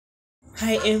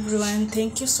Hi everyone,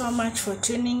 thank you so much for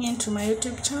tuning in to my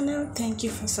YouTube channel. Thank you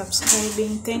for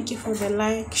subscribing. Thank you for the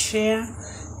like, share.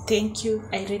 Thank you,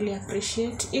 I really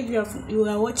appreciate. If you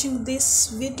are watching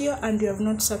this video and you have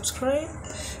not subscribed,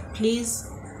 please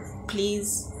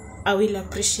I will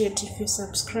appreciate if you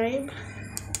subscribe.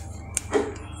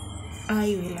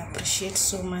 I will appreciate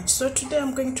so much. So today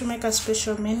I'm going to make a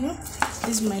special menu.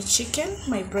 This is my chicken,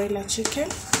 my broiler chicken.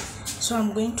 So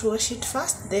I'm going to wash it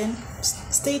first, then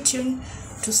stay tuned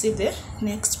to see the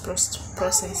next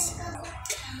process.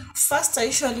 First, I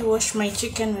usually wash my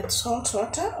chicken with salt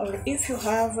water, or if you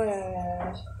have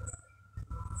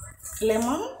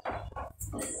lemon,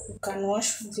 you can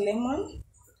wash with lemon.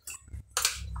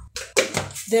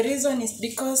 The reason is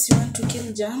because you want to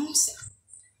kill germs.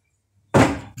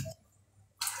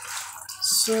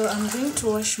 So I'm going to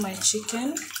wash my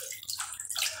chicken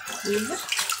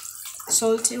with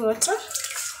salty water,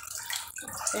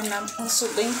 and I'm also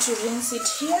going to rinse it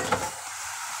here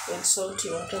with salty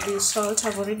water. This salt,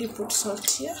 I've already put salt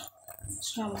here,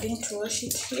 so I'm going to wash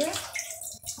it here.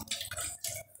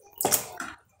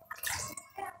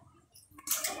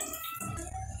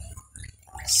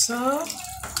 So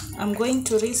I'm going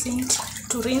to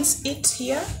rinse it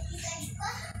here.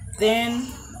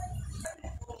 Then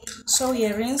so we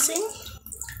are rinsing.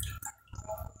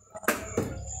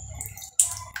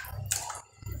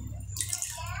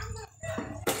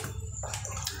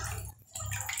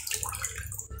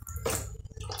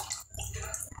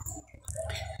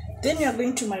 Then we are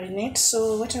going to marinate.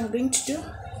 So what I'm going to do,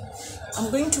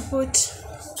 I'm going to put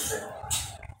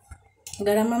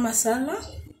garam masala,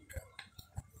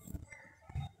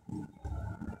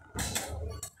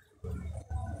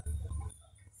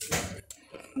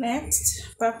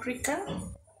 next paprika,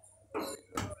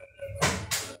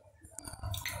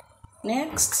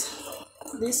 next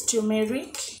this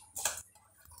turmeric,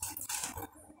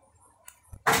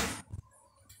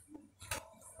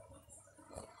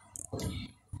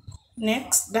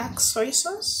 next dark soy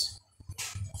sauce,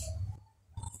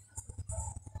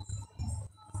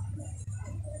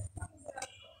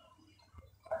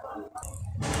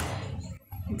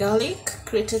 garlic,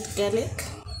 grated garlic.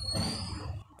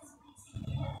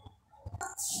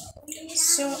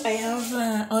 So I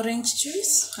have orange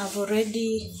juice. I've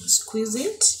already squeezed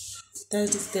it.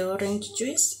 That is the orange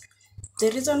juice. The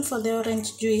reason for the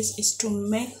orange juice is to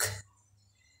make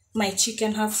my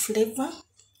chicken have flavor.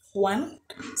 One.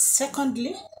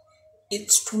 Secondly,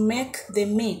 it's to make the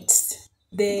meat,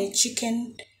 the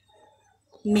chicken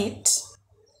meat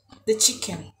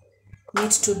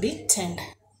to be tender.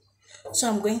 So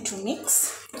I'm going to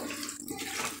mix.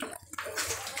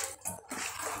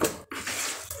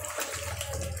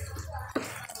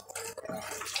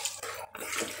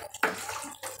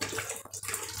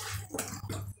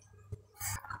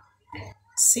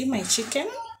 See my chicken.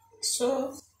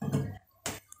 So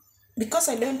because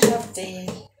I don't have the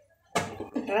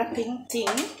wrapping thing,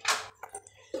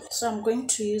 so I'm going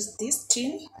to use this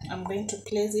tin. I'm going to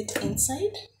place it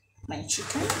inside my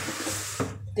chicken,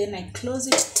 then I close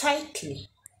it tightly.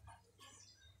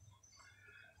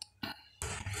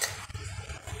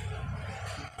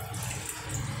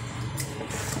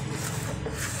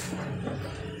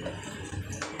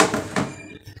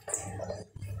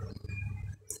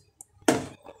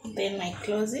 Then I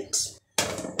close it.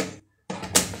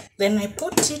 Then I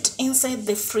put it inside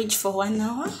the fridge for 1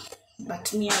 hour,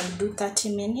 but me I'll do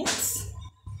 30 minutes.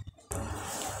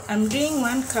 I'm doing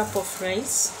 1 cup of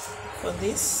rice for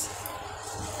this.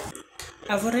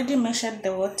 I've already measured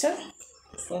the water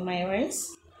for my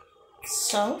rice,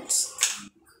 salt,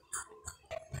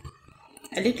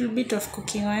 a little bit of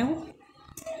cooking oil,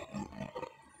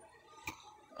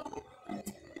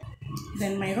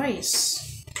 then my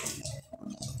rice.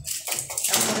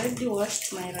 I've already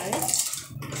washed my rice.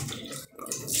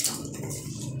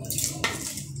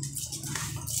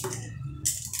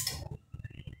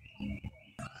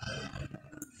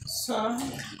 So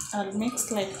I'll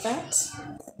mix like that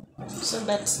so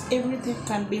that everything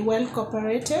can be well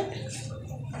cooperated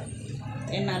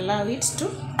and allow it to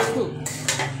cook.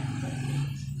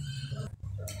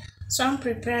 So I'm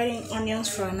preparing onions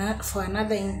for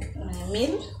another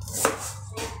meal.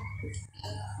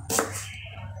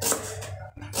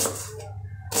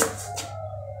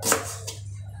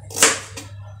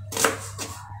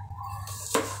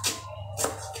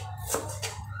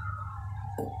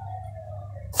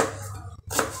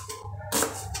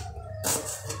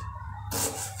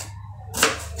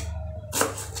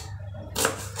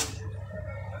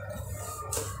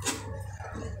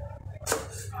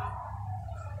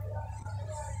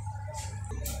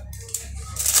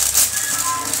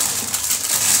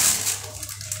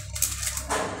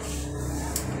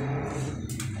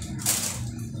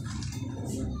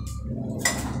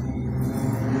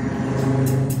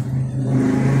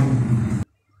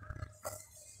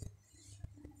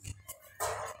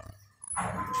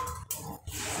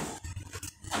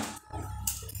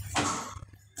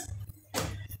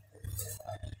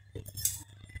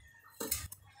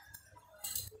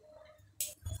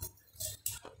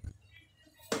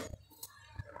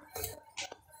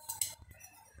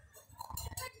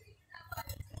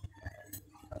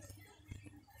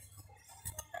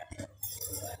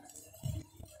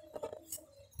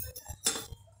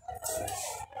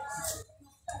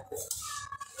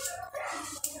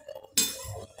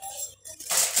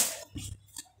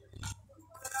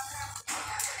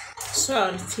 So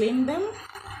I'll clean them.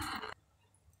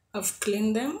 I've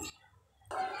cleaned them.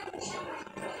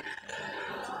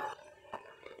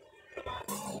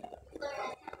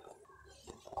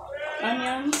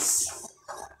 Onions.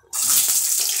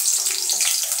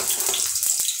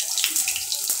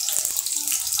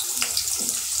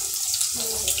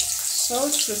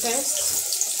 Salt to taste.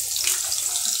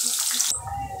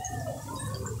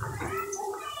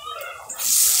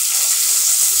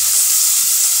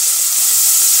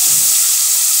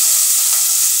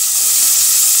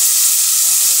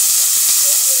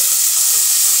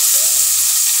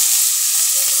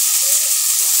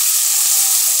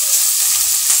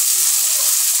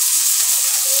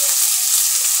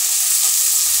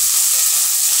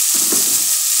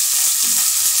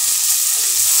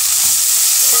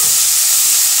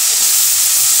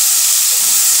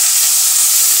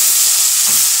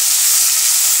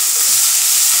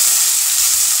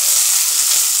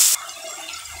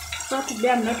 So today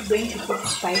I'm not going to put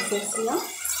spices here.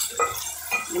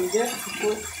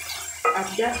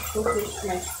 I've just put it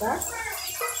like that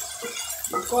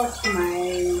because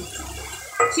my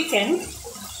chicken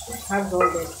has all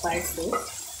the spices.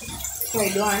 So I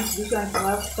don't want this one to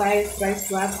have spice, rice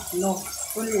to have no.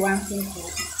 Only one thing to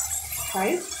have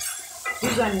spice.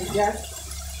 This one is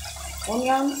just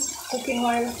onions, cooking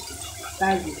oil,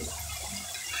 garlic,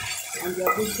 and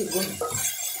you're good to go.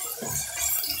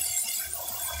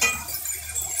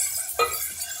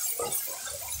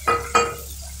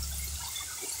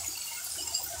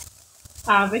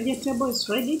 Our vegetable is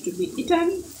ready to be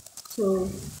eaten, so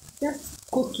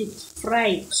just cook it, fry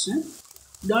it.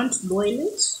 Don't boil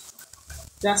it,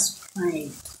 just fry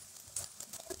it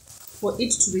for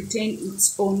it to retain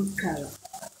its own color.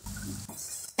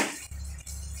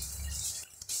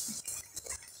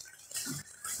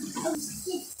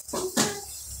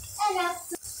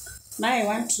 Now I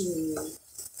want to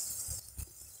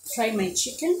fry my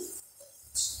chicken,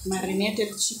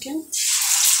 marinated chicken.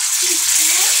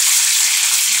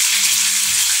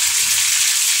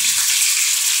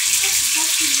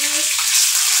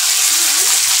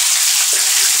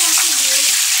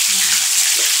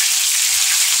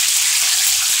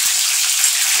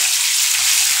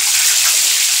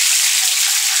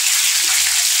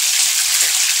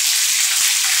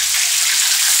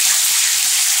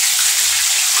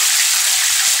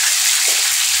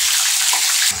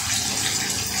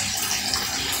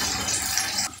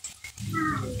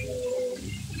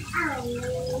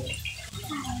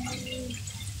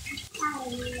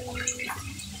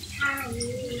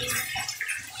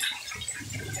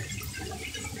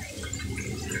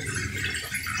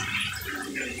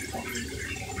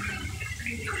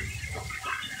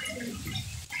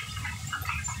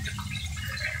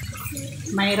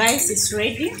 My rice is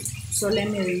ready, so let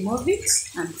me remove it,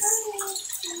 and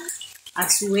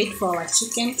as we wait for our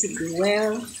chicken to be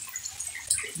well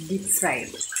deep fried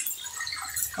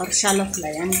or shallow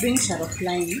fry. I'm doing shallow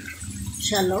frying,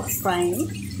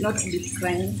 not deep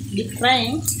frying. Deep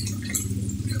frying,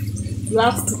 you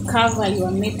have to cover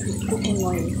your meat with cooking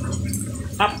oil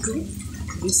up to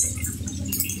this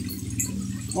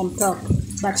on top.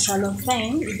 But shallow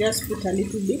frying, you just put a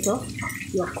little bit of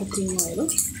your cooking oil.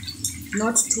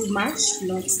 Not too much,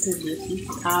 not too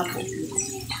little, half of it.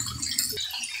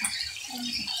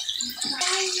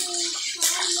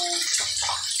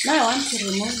 Now I want to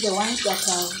remove the ones that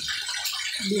have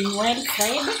been well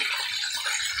fried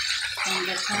from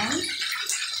the pan.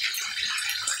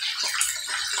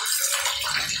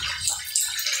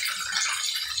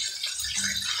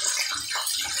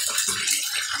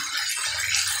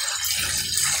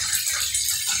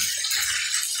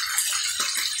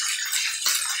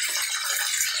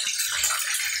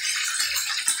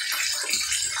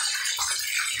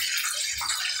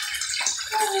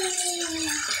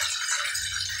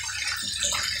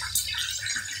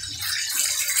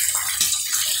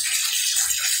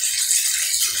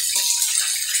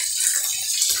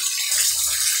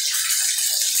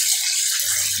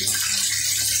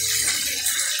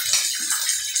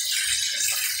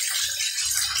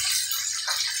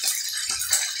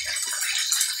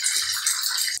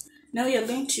 Now you're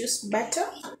going to use butter.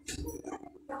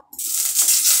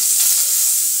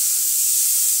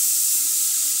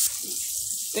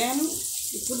 Then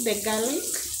you put the garlic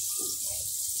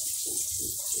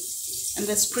and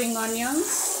the spring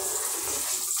onions.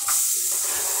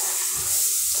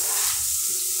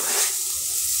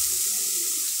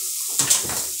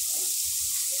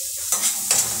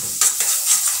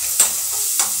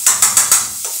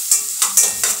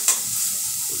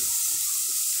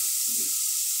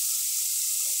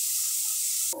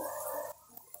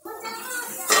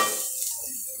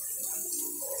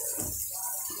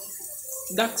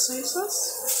 dark soy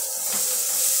sauce.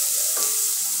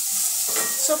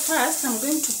 So first I'm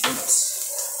going to put,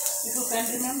 if you can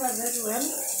remember very well,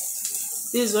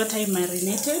 this is what I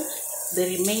marinated,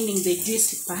 the remaining, the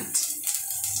juicy part.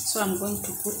 So I'm going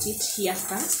to put it here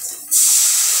first.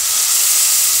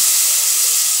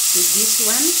 The juicy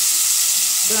one,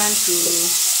 don't want to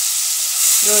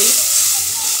throw it,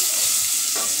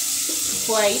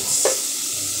 pour it.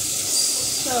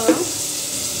 So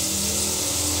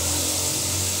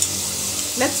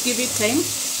let's give it time.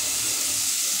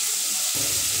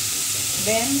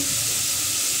 Then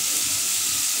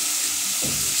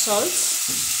salt,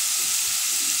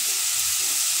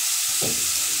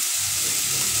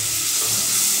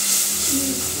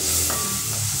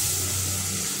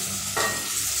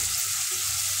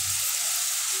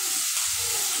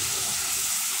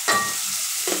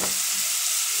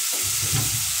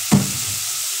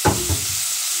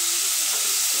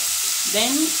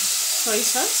 then soy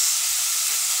sauce,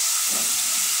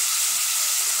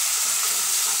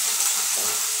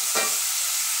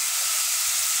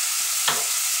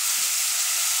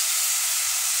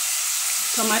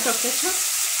 tomato ketchup,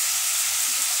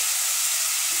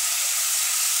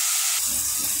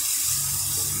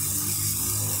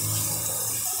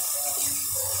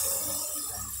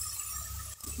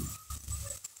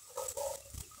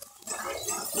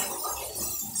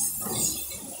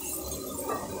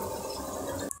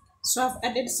 so I've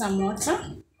added some water,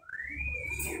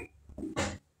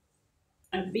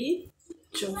 a bit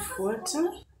of water.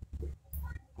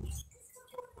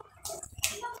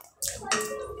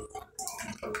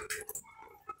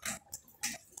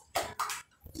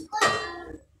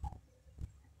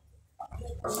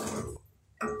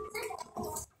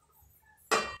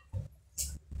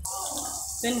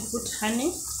 Then put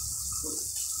honey.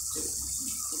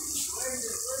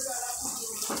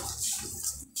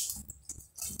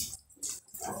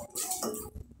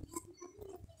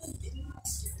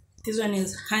 This one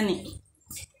is honey.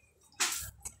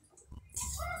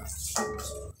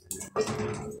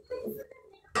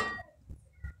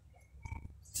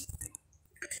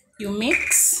 You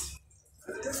mix.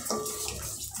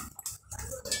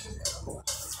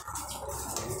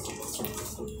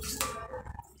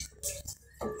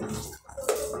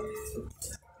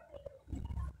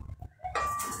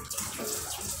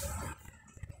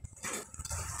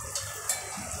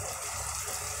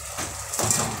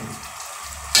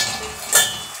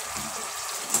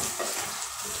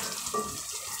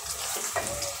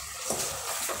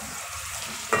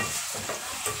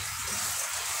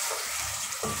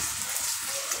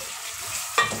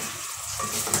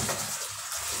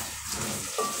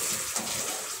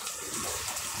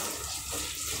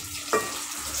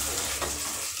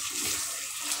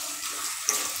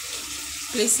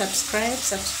 Please subscribe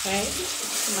to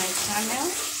my channel.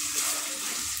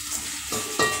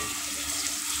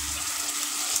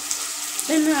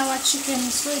 Then our chicken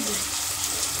is ready.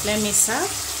 Let me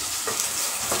serve.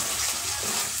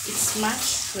 It's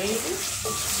much ready.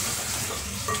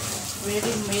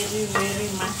 Very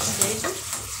much ready.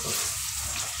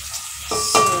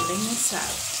 So let me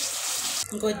serve.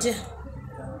 Ngoja.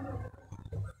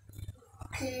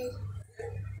 Okay.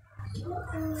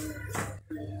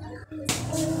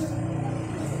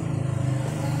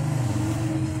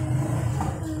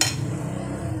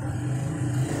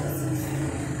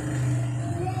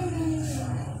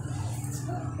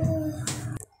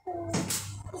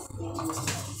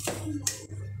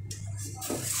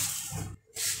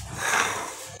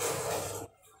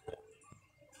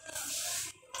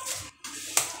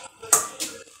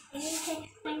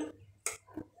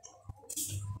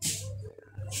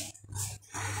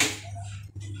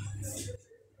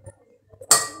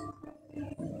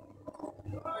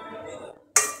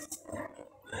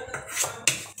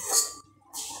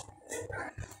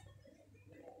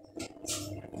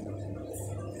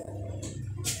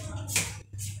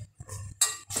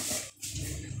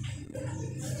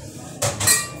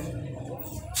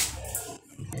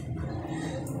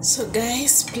 So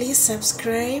guys, please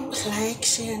subscribe, like,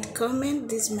 share and comment.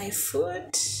 This is my food.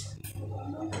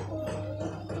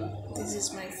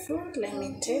 Let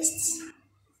me taste.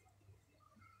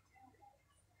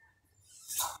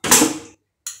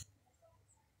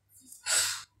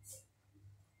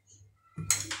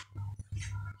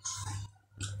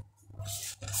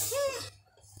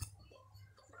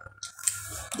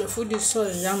 The food is so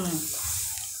yummy.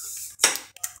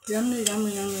 Yummy.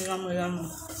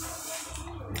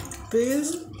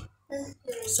 Please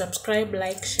subscribe,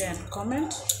 like, share and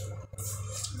comment.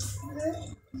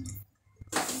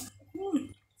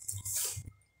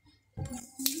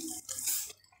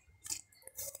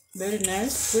 Very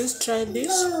nice. Please try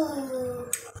this.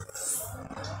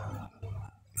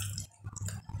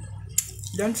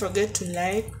 Don't forget to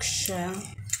like, share,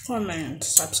 comment,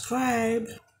 subscribe.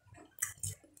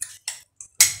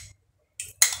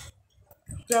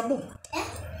 Jabu,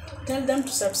 tell them to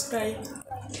subscribe.